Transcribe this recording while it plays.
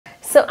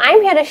So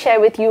I'm here to share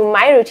with you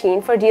my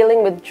routine for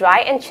dealing with dry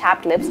and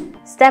chapped lips.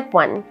 Step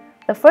 1.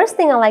 The first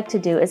thing I like to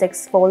do is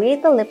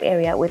exfoliate the lip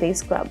area with a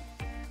scrub.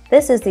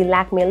 This is the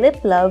Lakme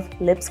Lip Love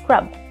Lip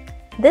Scrub.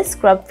 This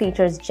scrub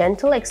features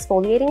gentle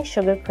exfoliating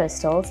sugar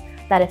crystals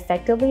that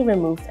effectively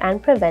removes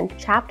and prevent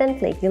chapped and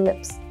flaky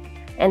lips.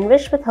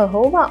 Enriched with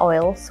jojoba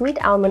oil,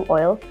 sweet almond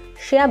oil,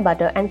 shea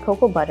butter and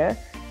cocoa butter,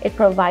 it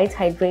provides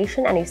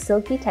hydration and a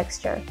silky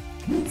texture.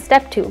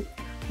 Step 2.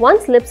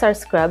 Once lips are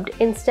scrubbed,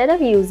 instead of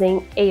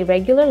using a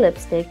regular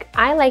lipstick,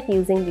 I like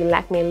using the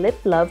Lakme Lip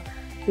Love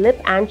Lip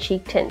and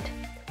Cheek Tint.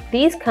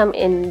 These come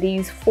in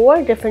these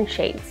 4 different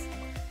shades.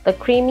 The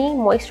creamy,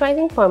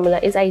 moisturizing formula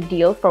is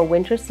ideal for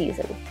winter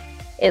season.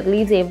 It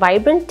leaves a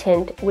vibrant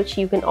tint which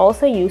you can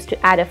also use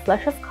to add a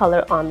flush of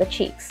color on the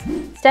cheeks.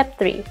 Step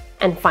 3.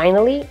 And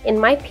finally, in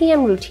my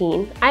PM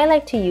routine, I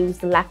like to use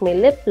the Lakme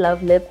Lip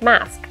Love Lip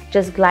Mask.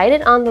 Just glide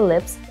it on the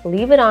lips,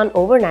 leave it on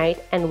overnight,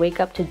 and wake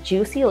up to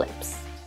juicy lips.